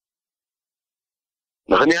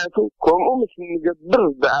معناته كم أمس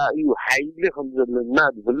نجبر دعائي وحيلي خمسة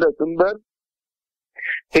للنادي في الله تنبر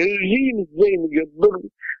الجيل زي نجبر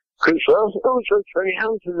قصص أوسط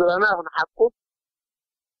صنيحان سزراناه نحقه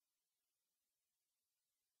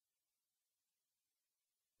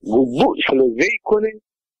قبوش لزي كونه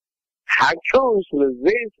حكوا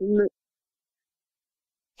سلزي سنة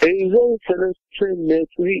إذا سلسة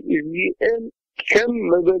نتري إذيئن كم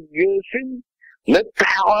مبجاسن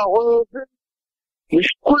نتحقاقات مش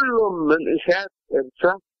كلهم من إسعاد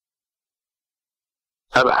إرسا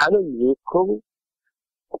العالم يذكروا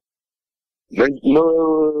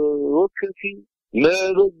وكفي ما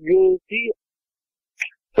رجتي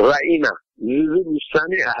رأينا زلزل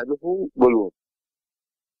الثاني أحدهم بلون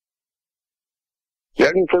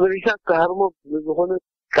يعني تدريسات كهرمون لذهنة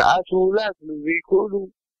كأسولات من بيكولوا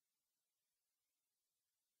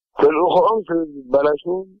كالأخوان في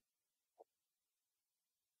البلاشون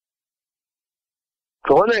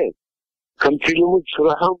كهنا كم تلومت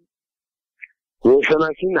شرحهم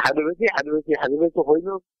وسناسين حدبتي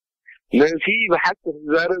خوينا ناسي بحتى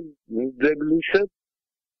الزارب الدبليسات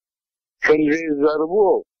كان زي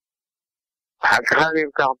الزاربوه حتى خاني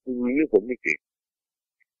يركعب في المية تبنيكي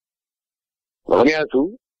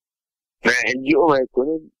مغنياتو ما حجيئو ما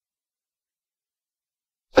يكونن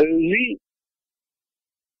اللي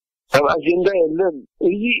طبعا جندا يلن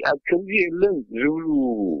اللي أبكمدي يلن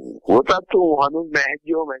زولو وطابتو مخانون ما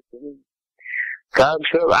حجيئو ما يكونن كاب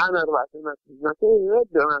 7 4 سنة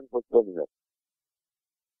يبدأ ما نفضل منه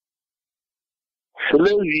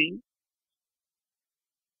سلازي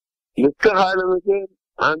نتخى مثلا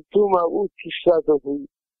أنتم أقول تشتاتفوا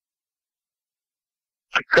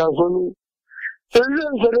تكافلوا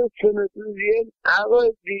إذن 3 سنة زين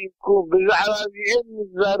عوض دينكم بالعوازين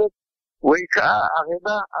نزارت ويكا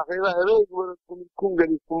أخيرا هلاك ورسكم يكون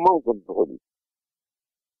قريبكم موقف تخلي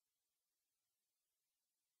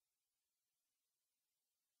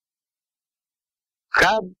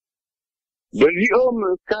كاب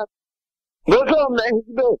باليوم كاب بسهم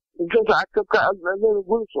لحزبات انت تعكب كأب أنا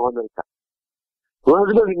نقول سهنا الكاب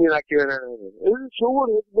وهزبات إني ناكينا إذن شهور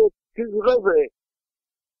هزبات كذغبة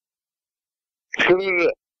سر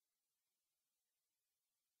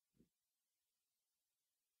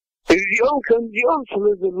اليوم كان اليوم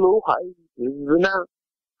سلز اللوحة الزنا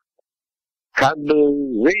كان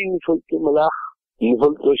زي نفلت ملاح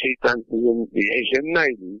نفلت شيطان يعيش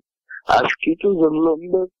النايدي أسكيتو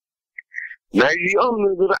زلهم نايدي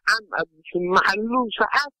نزرعان في محلو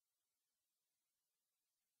ساعات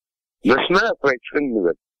نسمع فريد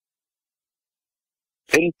فنبت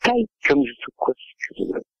انتاي كم تكوس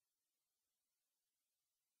كذا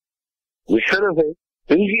والسنة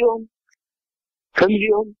اليوم كم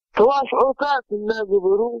اليوم توافعوكات الناس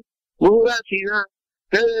برو مهراتنا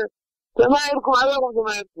تمايركم عليكم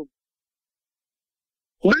تمايركم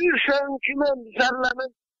بيرشان كمان سلما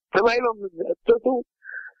تمايلهم التتو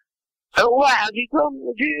واحد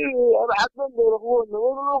يكون جي أبعد من يرغبون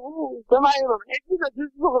ورغبون تمايلهم حكينا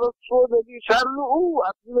تزبغ الصودة دي سرلوا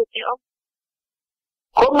أبنى كيهم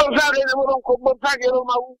كبر ساق ينمرهم كبر ساق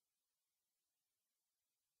يرموا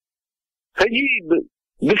هجيب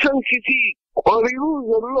بسم كتي قريبون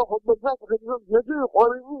زلوا كبر ساق خدمت ندي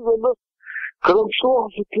قريبون زلوا كلام صوح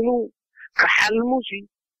ستنو كحلموسي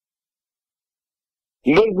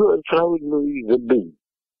برضو إسراوي اللي يزبين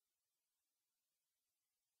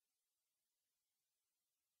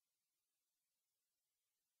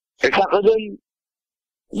اعتقدن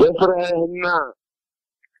بفرهنا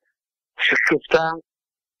شكفتها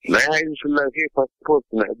ما يعيش الناسي باسبورت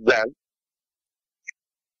معدال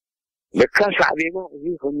لكاس علينا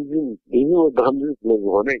زي 50 زي ود 50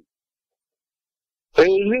 للغني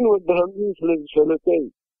زين ود 50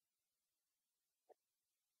 للسنتين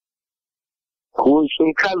هو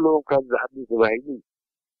شركة لهم كان زعبي سبايدي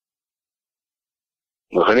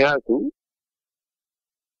مخنياتو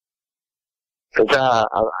كتا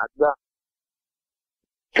عدا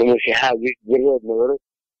كمسيحة جيش جرد نغرد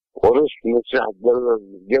ورس كمسيحة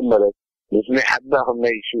جرد جمرت نسمي حدا هم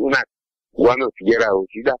يشونك وانا تجراه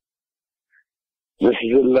وكذا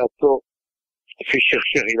نسجلاتو في الشيخ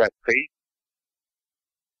إلى القيد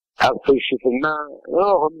أبقى شفنا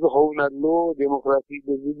هم دخونا له ديمقراطي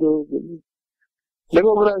بزيدو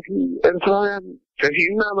ديمقراطي إنسان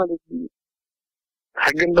تفينا مالكي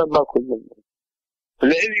حقنا الله كلنا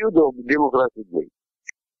لأن يدعو بالديمقراطي بي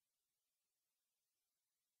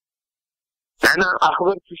أنا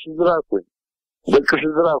أخبرت في شدراكوين بلك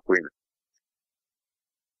شدراكوين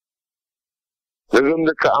لازم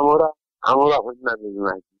لك أمورا خدنا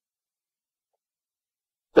بزماني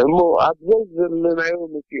لما أتزل لنا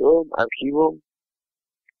يوم في يوم أركيبهم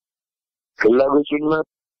كلها بسلنا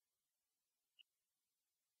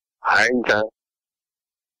هاي انت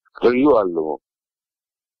رجوع له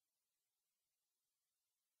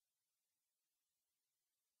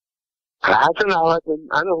حتى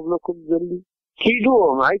أنا أقول لكم جلي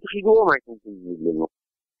كيدوهم هاي تخيدوهم هاي تنزل لهم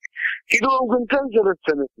كيدوهم كنت تنزل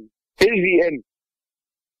السنة LVN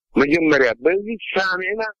مجمريا بزي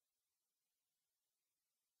سامعنا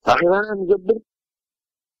أخيرانا نقبل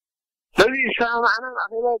بزي سامعنا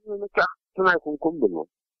أخيرانا نتأخذنا يكون بالله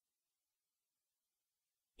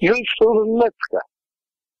ينصر المسكة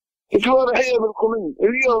يتورى هي بالكمين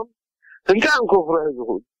اليوم انت عن كفر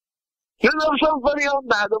هزهود لأنه بصنفر اليوم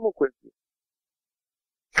بعد مو كويس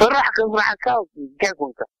فرحك كيف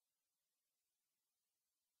كنت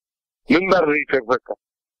من بري تفكر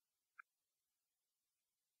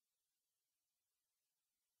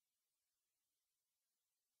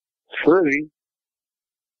سوري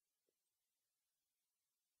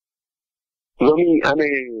ضمي أنا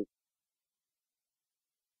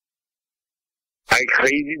أي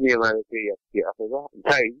خيزي دي مالتي يا أخي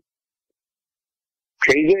انتهي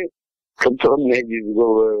خيزي كنت أمني هجي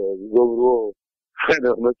زورو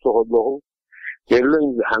خير ما تاخذ له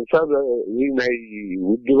يلن حنساب زينا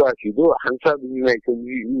ودباتي دو حنساب زينا كم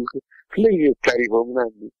كلية تعريفه من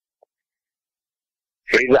عندي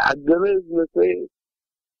فإذا عدمت مثلا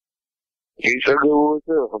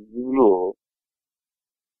يسقوته خبزوله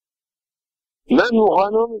من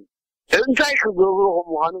مخانم انت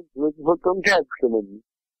يخبروه مخانم تفكرم تعب كمان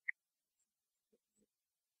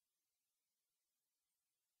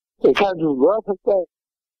كادوا بقى فكر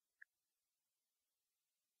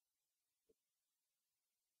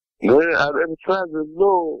الإنسان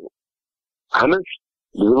له عمل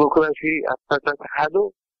ديمقراطي أساسا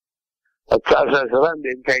حدو أساسا سلام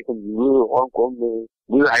أنت يكون بيقولوا عنكم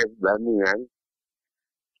بيعرف بأنه يعني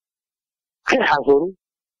كيف حصلوا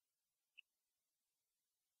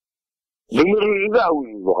بمر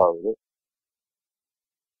يداوي البخاري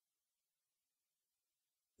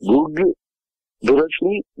جوج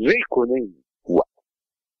درسني زي كونين هو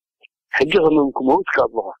حجة منكم موت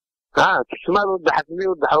كابوها تسمع له ضحكني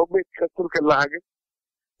وضحوا بيت كسر كل حاجة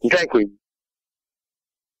انت كوين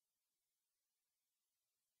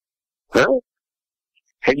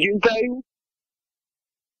حجي انت ايوه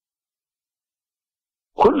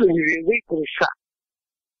كل زي الشعب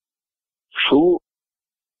شو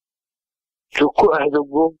تكو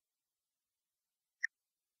اهدبهم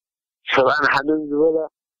سبعان حدن زبالة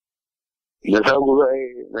نتاقوا بقى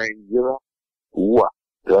نايجبا هو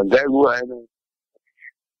تنتاقوا هنا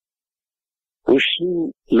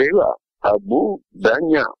وشو ليلة أبو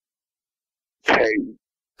دانيا هاي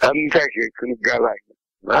أمتاكي كنت قالاي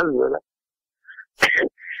ما زبالة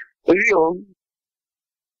اليوم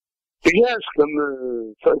إجاز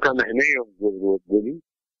كان هنا يوم زبالة ودلي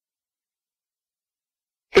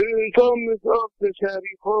توم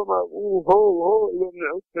تشاريخهم وهو يوم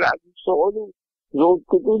نعود تلعب الصعود زود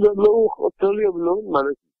كتود له قتل يبلون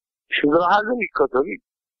مالك شو ذا هذا يكتري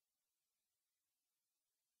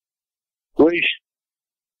ويش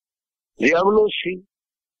يعملوا شيء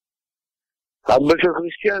أبى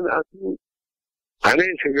كريستيان أتو أنا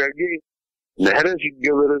سجاجي نهرس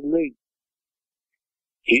الجبر اللي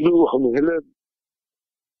يدو خمسة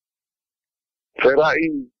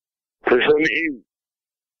فرائي تسمعين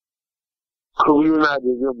كلنا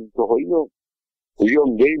اليوم تخيلوا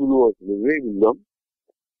اليوم جايب له جايب لهم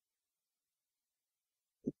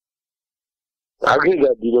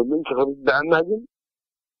عقيدة بلومن تخرج عنا جن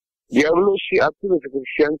يعملوا شيء أبدا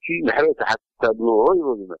كريستيان شيء نحرس حتى تابلوه هو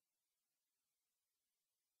يقولنا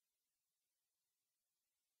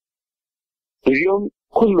اليوم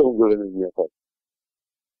كلهم يقولون الميثاق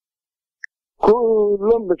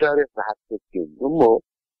كلهم بتاريخ حتى الدين أمه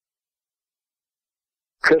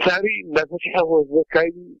كساري لا فتحه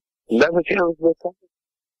وزكاي لا فتحه وزكاي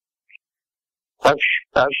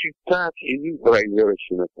أرشيتات إذن رأي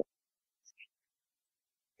رشينته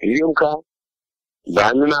اليوم كان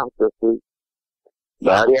بعدنا أختصي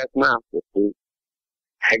بارياتنا أختصي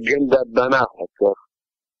حقن دبنا أختصي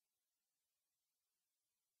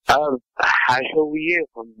حشوية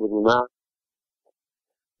خبرنا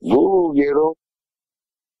بو غيرو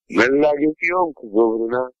من لاجن يوم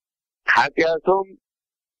كزورنا حتياتهم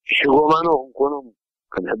شغمانهم كونهم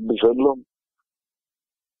كنحب نسلم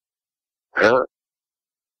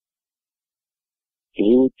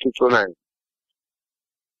يوتيتوناي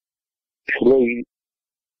شلي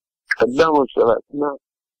قدام صلاتنا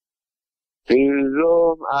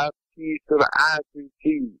اليوم أبكي سرعات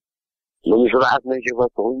التي من سرعتنا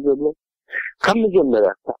شفت له كم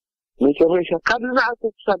مجمرة من شرشة قبلنا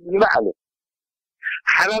عتبسد المعلم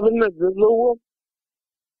حلبنا الزلوة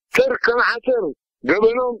تركن عتر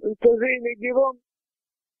قبلهم انت زين يجيبهم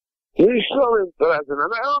يشلون طلعتنا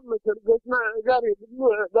انا يوم سرقتنا جاري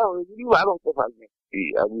يقولوا على طفلنا في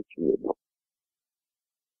ابو شيء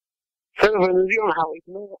سلفا اليوم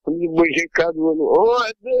حاولتنا نجيب شيكات ولو هو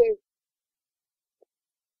عدي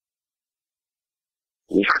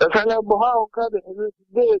مش قتل أبوها وكاد حدث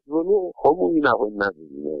البيت ولو خمونا والناس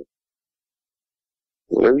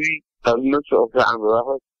الذي قال نفسه عن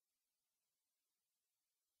راحت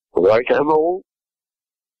ورايك أمه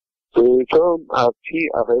فيتم أبتي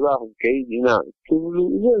أخلاهم كيدنا تقولوا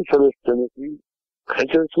إذن سلستنتي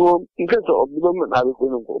حتى سوهم إن كنت أقبلهم من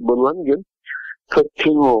عارفونهم قبلوان جن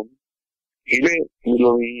فتنهم إلى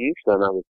ملومية سنة